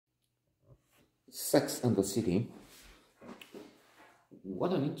Sex and the City.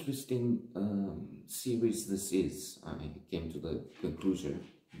 What an interesting series this is. I came to the conclusion,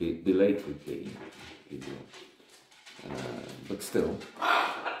 belatedly, but still.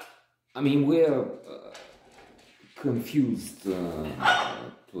 I mean, we're confused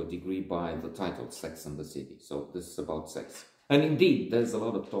to a degree by the title, Sex and the City. So this is about sex. And indeed, there's a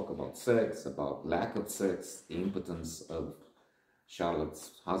lot of talk about sex, about lack of sex, the impotence of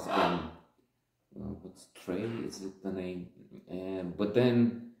Charlotte's husband. What's Trey, is it the name? But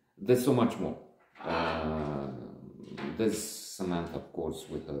then there's so much more. There's Samantha, of course,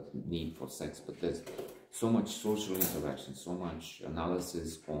 with her need for sex, but there's so much social interaction, so much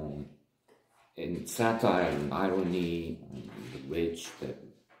analysis on and satire and irony, and the rich,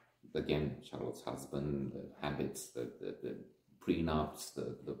 again, Charlotte's husband, the habits, the prenups,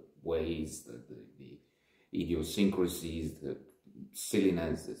 the ways, the idiosyncrasies, the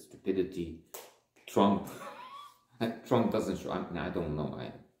silliness, the stupidity. Trump doesn't show. I don't know.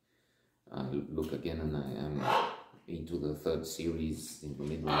 I look again, and I am into the third series in the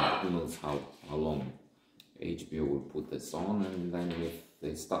middle. Who knows how long HBO will put this on, and then if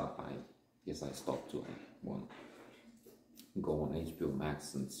they start, I guess I stop too. I won't go on HBO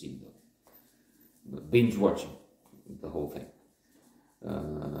Max and see the binge watching the whole thing.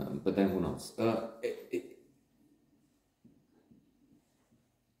 But then who knows?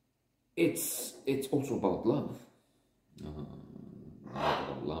 It's also about love.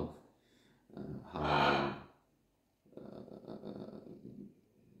 About love. How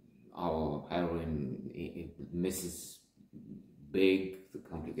our heroine misses big the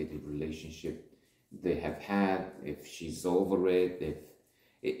complicated relationship they have had, if she's over it, if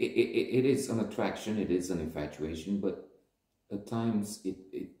it is an attraction, it is an infatuation, but at times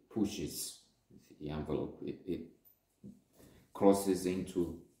it pushes the envelope, it crosses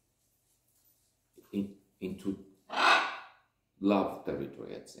into love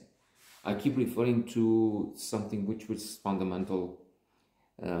territory, I'd say. I keep referring to something which was fundamental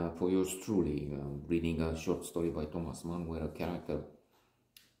for yours truly, reading a short story by Thomas Mann where a character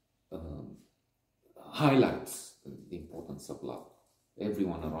highlights the importance of love.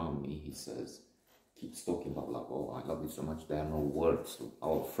 Everyone around me, he says, keeps talking about love. Oh, I love you so much, there are no words.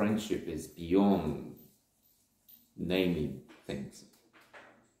 Our friendship is beyond naming things.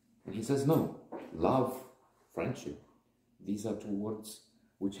 And he says, no, love, friendship, these are two words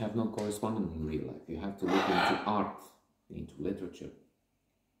which have no correspondence in real life. You have to look into art, into literature,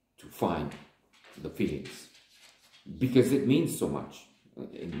 to find the feelings, because it means so much.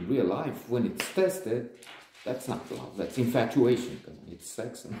 In real life, when it's tested, that's not love, that's infatuation. It's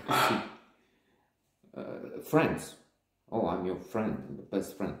sex and friends. Oh, I'm your friend, the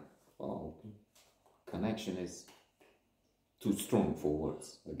best friend. Oh, connection is too strong for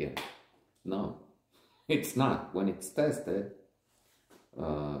words again. No, it's not. When it's tested,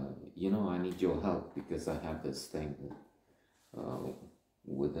 you know, I need your help because I have this thing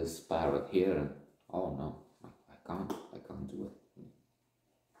with this parrot here, and oh no, I can't do it.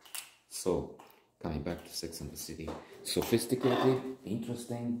 So, coming back to Sex and the City, sophisticated,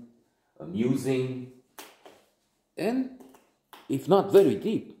 interesting, amusing, and if not very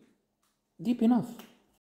deep enough.